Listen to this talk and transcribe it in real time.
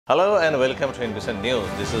Hello and welcome to INBCN News.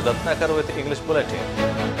 This is Ratnakar with English Bulletin.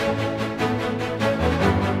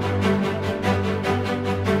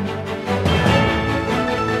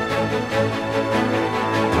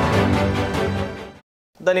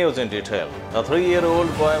 The news in detail. A 3-year-old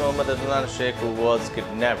boy, Mohammad Adnan Sheikh, who was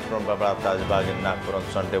kidnapped from VIDHRBHA in Nagpur on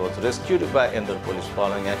Sunday, was rescued by Indore police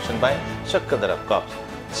following action by Shakkadara cops.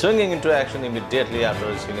 Swinging into action immediately after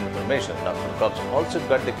receiving information, Nagpur cops also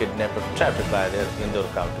got the kidnapper trapped by their Indore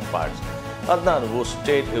counterparts. Adnan, who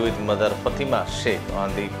stayed with mother Fatima Sheikh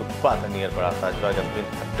on the footpath near VIDHRBHA, has been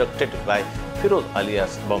abducted by Firoz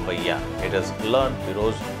alias Bombaya. It has learned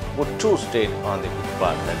Firoz, who too stayed on the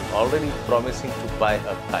footpath, and already promising to buy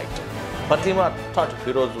a kite. Fatima thought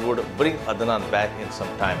Firoz would bring Adnan back in some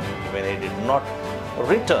time. When he did not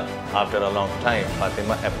return after a long time,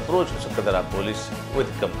 Fatima approached Shakkadara police with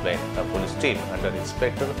a complaint. A police team under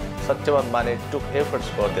Inspector Satyavan Mane took efforts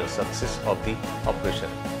for the success of the operation.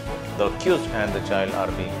 The accused and the child are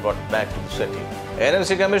being brought back to the city.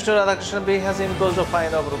 NMC Commissioner Radhakrishnan has imposed a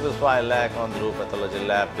fine of ₹5 lakh on the pathology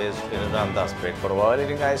lab based in Ramdaspet for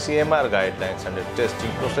violating ICMR guidelines, and the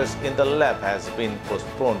testing process in the lab has been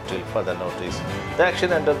postponed till further notice. The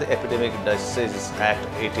action under the Epidemic Diseases Act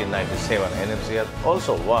 1897. NMC has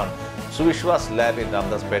also warned Vishwas lab in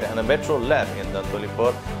Ramdaspet and a metro lab in Dandoli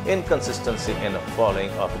for inconsistency in following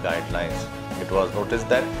of guidelines. It was noticed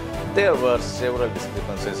that there were several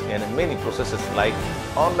discrepancies in many processes like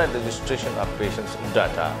online registration of patients'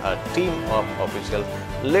 data. A team of officials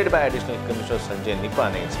led by Additional Commissioner Sanjay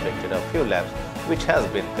Nipane inspected a few labs which has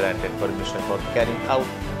been granted permission for carrying out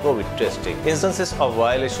COVID testing. Instances of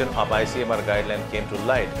violation of ICMR guideline came to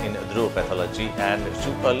light in Dhruv pathology and to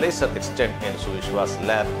a lesser extent in Vishwas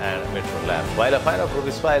lab and Metro lab. While a fine of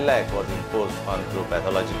 ₹5 lakh was imposed on Dhruv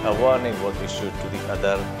pathology, a warning was issued to the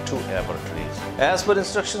other two laboratories. As per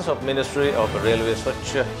instructions of Ministry of Railway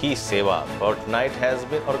Swachh Hi Seva, fortnight has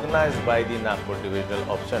been organized by the Nagpur Divisional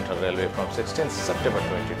of Central Railway from 16 September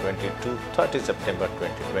 2020 to 30 September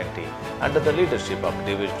 2020 under the leadership of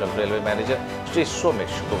Divisional Railway Manager Shri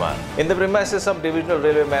Somesh Kumar. In the premises of Divisional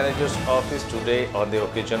Railway Manager's office today, on the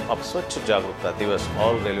occasion of Swachh Jagrukta Divas,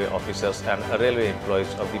 all railway officers and railway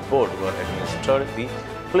employees of the board were administered the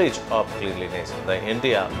Pledge of Cleanliness. The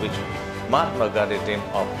India which Mahatma Gandhi dreamed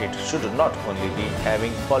of, it should not only be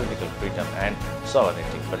having political freedom and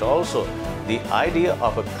sovereignty, but also the idea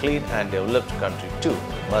of a clean and developed country too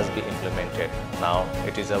must be implemented. Now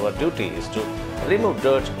it is our duty is to remove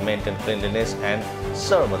dirt, maintain cleanliness and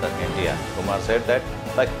serve Mother India. Kumar said that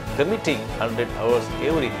by committing 100 hours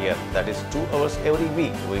every year, that is 2 hours every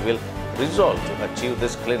week, we will resolve to achieve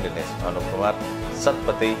this cleanliness. Anup Kumar,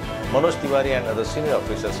 Satpathy, Manoj Tiwari and other senior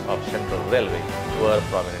officers of Central Railway were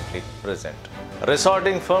prominently present.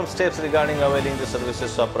 Resorting firm steps regarding availing the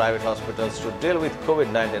services of private hospitals to deal with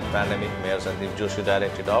COVID-19 pandemic, Mayor Sandeep Joshi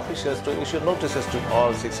directed officials to issue notices to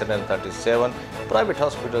all 637 private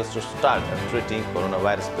hospitals to start treating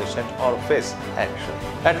coronavirus patients or face action.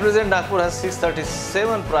 At present, Nagpur has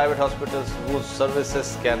 637 private hospitals whose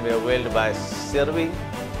services can be availed by serving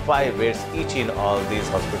 5 beds each in all these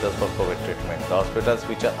hospitals for COVID treatment. The hospitals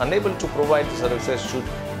which are unable to provide the services should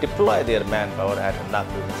deploy their manpower at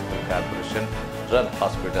Nagpur Municipal Corporation run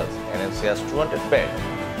hospitals. NMC has 200 beds.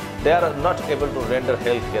 They are not able to render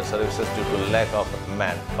healthcare services due to lack of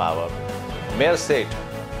manpower. Mayor said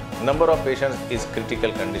number of patients is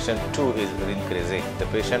critical condition too is increasing. The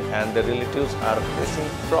patient and their relatives are facing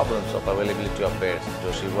problems of availability of beds.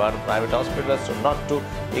 Joshi warned private hospitals not to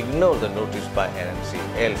ignore the notice by NMC,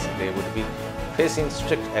 else they would be facing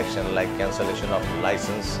strict action like cancellation of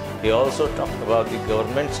license. He also talked about the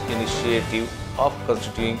government's initiative of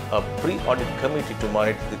constituting a pre-audit committee to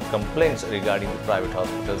monitor the complaints regarding the private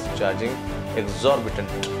hospitals charging exorbitant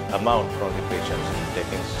amount from the patients.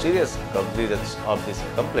 Taking serious cognizance of these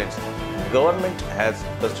complaints, government has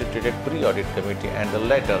constituted pre-audit committee and a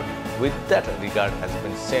letter with that regard has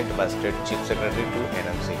been sent by State Chief Secretary to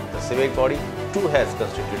NMC. The civic body too has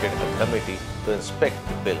constituted a committee to inspect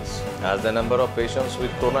the bills. As the number of patients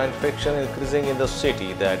with corona infection increasing in the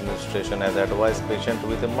city, the administration has advised patients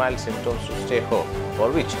with mild symptoms to stay home,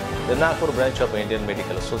 for which the Nagpur branch of Indian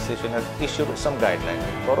Medical Association has issued some guidelines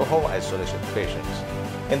for home isolation patients.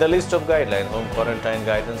 In the list of guidelines, home quarantine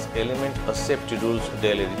guidance element, safety rules,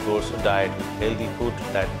 daily reports, diet with healthy food,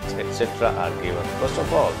 etc. are given. First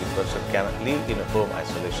of all, the person can live in home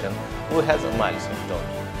isolation who has mild symptoms.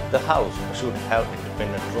 The house should have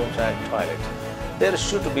independent rooms and toilets. There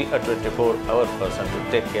should be a 24-hour person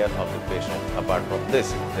to take care of the patient. Apart from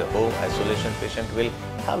this, the home isolation patient will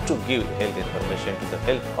have to give health information to the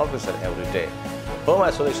health officer every day. Home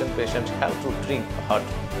isolation patients have to drink hot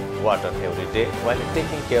water every day while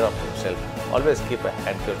taking care of himself. Always keep a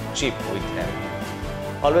handkerchief with him.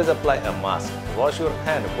 Always apply a mask. Wash your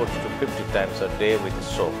hand 40 to 50 times a day with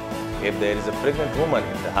soap. If there is a pregnant woman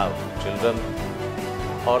in the house, children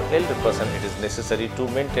or elder person, it is necessary to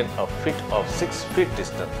maintain a fit of 6 feet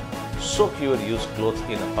distance. Soak your used clothes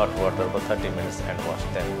in hot water for 30 minutes and wash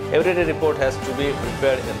them. Everyday report has to be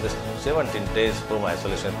prepared in this 17 days home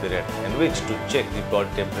isolation period, in which to check the body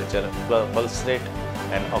temperature, pulse rate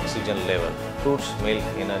and oxygen level, fruits, milk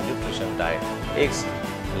in a nutrition diet, eggs,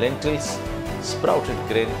 lentils, sprouted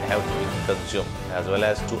grain have to be consumed, as well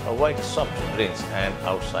as to avoid soft drinks and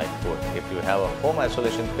outside food if you have a home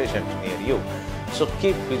isolation patient near you. So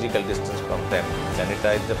keep physical distance from them.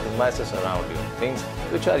 Sanitize the premises around you, things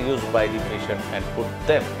which are used by the patient, and put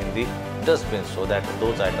them in the dustbin so that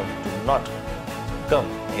those items do not come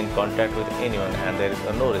in contact with anyone and there is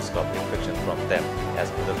no risk of infection from them.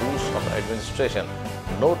 As per the rules of administration,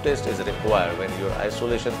 no test is required when your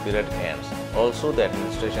isolation period ends. Also, the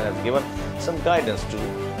administration has given some guidance to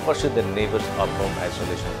pursue the neighbors of home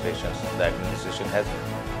isolation patients. The administration has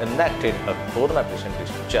enacted a corona patient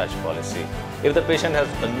discharge policy. If the patient has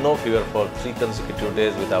no fever for 3 consecutive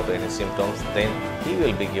days without any symptoms, then he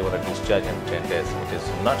will be given a discharge in 10 days. It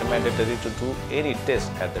is not mandatory to do any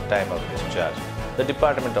test at the time of discharge. The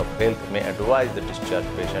Department of Health may advise the discharged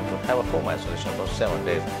patient to have a home isolation for 7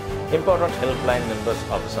 days. Important helpline numbers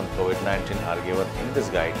of some COVID-19 are given in this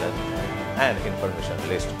guideline and information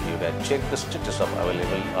list. You can check the status of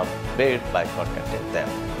available of bed by contacting them.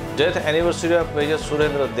 Death anniversary of Major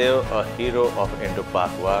Surendra Dev, a hero of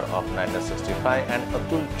Indo-Pak War of 1965, and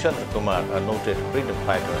Atul Chandra Kumar, a noted freedom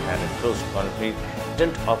fighter and a close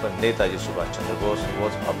confidant of Netaji Subhash Chandra Bose,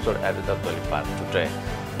 was observed at the Dolly Park today.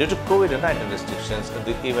 Due to COVID-19 restrictions,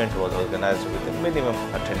 the event was organized with a minimum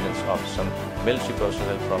attendance of some military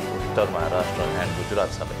personnel from Uttar Maharashtra and Gujarat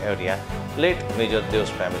sub-area. Late Major Dev's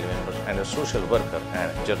family members and a social worker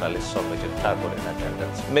and journalist saw Major Thakur in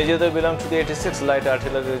attendance. Major Dev belonged to the 86th Light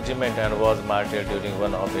Artillery Regiment and was martyred during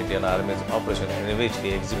one of Indian Army's operations, in which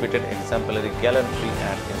he exhibited exemplary gallantry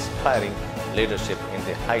and inspiring leadership in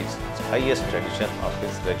the highest tradition of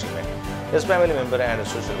his regiment. His family member and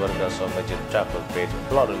social worker saw Major Thakur paid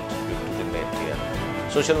floral tribute to the martyr.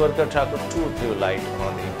 Social worker Thakur too threw light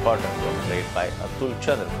on the important role played by Atul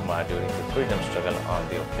Chandra Kumar during the freedom struggle on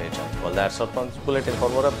the occasion. Well, that's all from this bulletin. For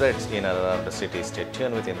more updates in and around the city, stay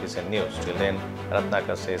tuned with INBCN News. Till then,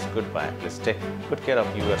 Ratnakar says goodbye. Please take good care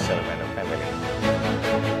of yourself and your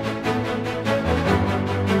family.